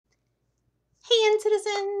again,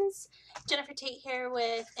 citizens. Jennifer Tate here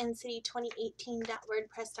with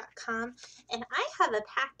NCT2018.wordpress.com, and I have a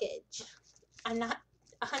package. I'm not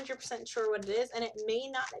 100% sure what it is, and it may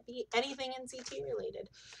not be anything NCT related,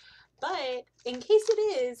 but in case it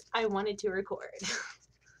is, I wanted to record.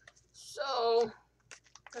 So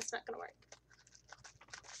that's not gonna work.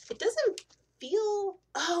 It doesn't feel,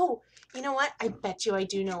 oh, you know what? I bet you I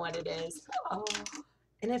do know what it is. Oh,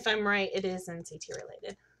 and if I'm right, it is NCT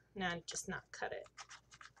related. No, just not cut it.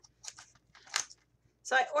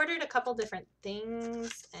 So I ordered a couple different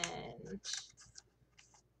things, and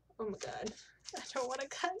oh my god, I don't want to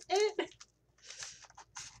cut it.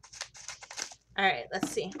 All right,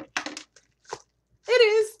 let's see. It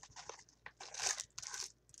is.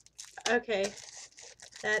 Okay,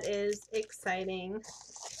 that is exciting.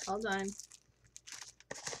 Hold on.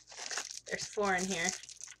 There's 4 in here.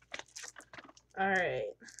 All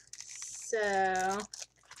right, so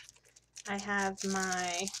I have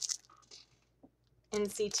my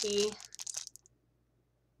NCT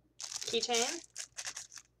Key Chain,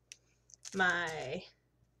 my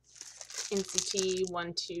NCT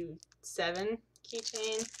 127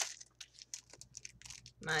 keychain,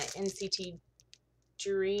 my NCT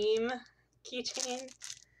Dream keychain,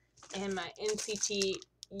 and my NCT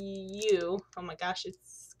U, oh my gosh,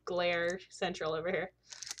 it's glare central over here,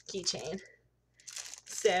 keychain.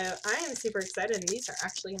 So I am super excited, and these are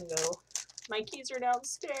actually gonna go, my keys are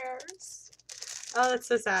downstairs. Oh, that's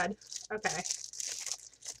so sad. Okay.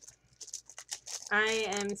 I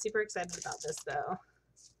am super excited about this though.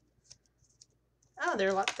 Oh, they're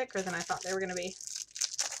a lot thicker than I thought they were gonna be.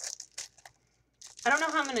 I don't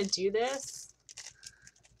know how I'm gonna do this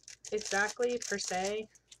exactly per se,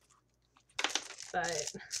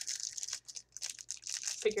 but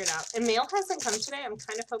figure it out. And mail hasn't come today. I'm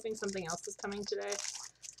kind of hoping something else is coming today,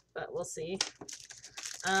 but we'll see.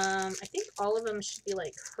 I think all of them should be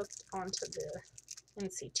like hooked onto the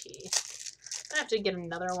NCT. I have to get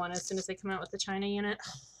another one as soon as they come out with the China unit.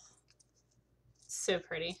 Oh, so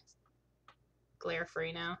pretty. Glare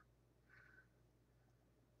free now.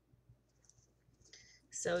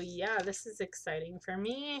 So yeah, this is exciting for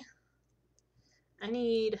me. I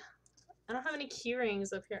don't have any key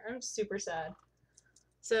rings up here. I'm super sad.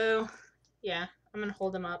 So yeah, I'm gonna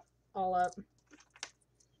hold them up, all up.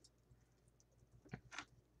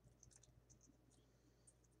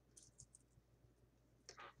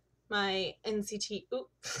 My NCT,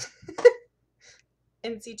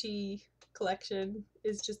 NCT collection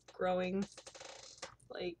is just growing.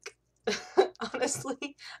 Like,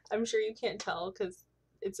 honestly, I'm sure you can't tell because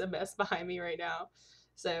it's a mess behind me right now.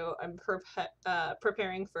 So I'm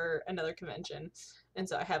preparing for another convention, and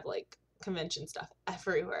so I have like convention stuff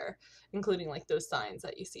everywhere, including like those signs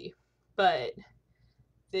that you see. But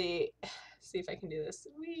see if I can do this.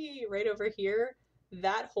 Right over here,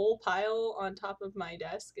 that whole pile on top of my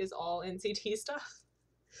desk is all NCT stuff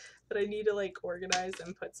that I need to like organize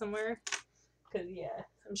and put somewhere. Cause yeah,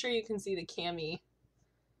 I'm sure you can see the cami.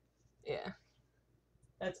 Yeah,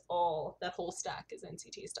 that's all, that whole stack is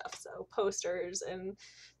NCT stuff. So posters and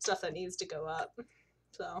stuff that needs to go up.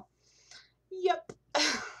 So, yep.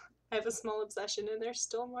 I have a small obsession, and there's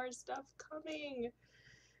still more stuff coming.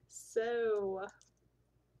 So,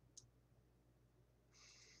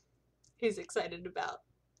 who's excited about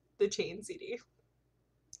the chain CD?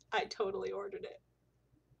 I totally ordered it.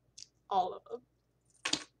 All of them.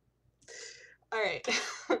 Alright.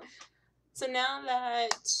 So now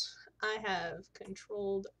that I have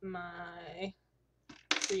controlled my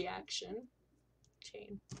chain reaction,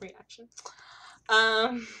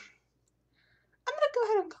 I'm gonna go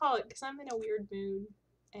ahead and call it because I'm in a weird mood,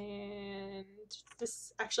 and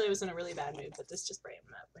this, actually I was in a really bad mood, but this just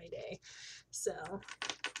brightened up my day. So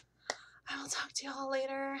I will talk to y'all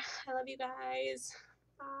later. I love you guys.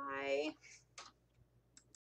 Bye.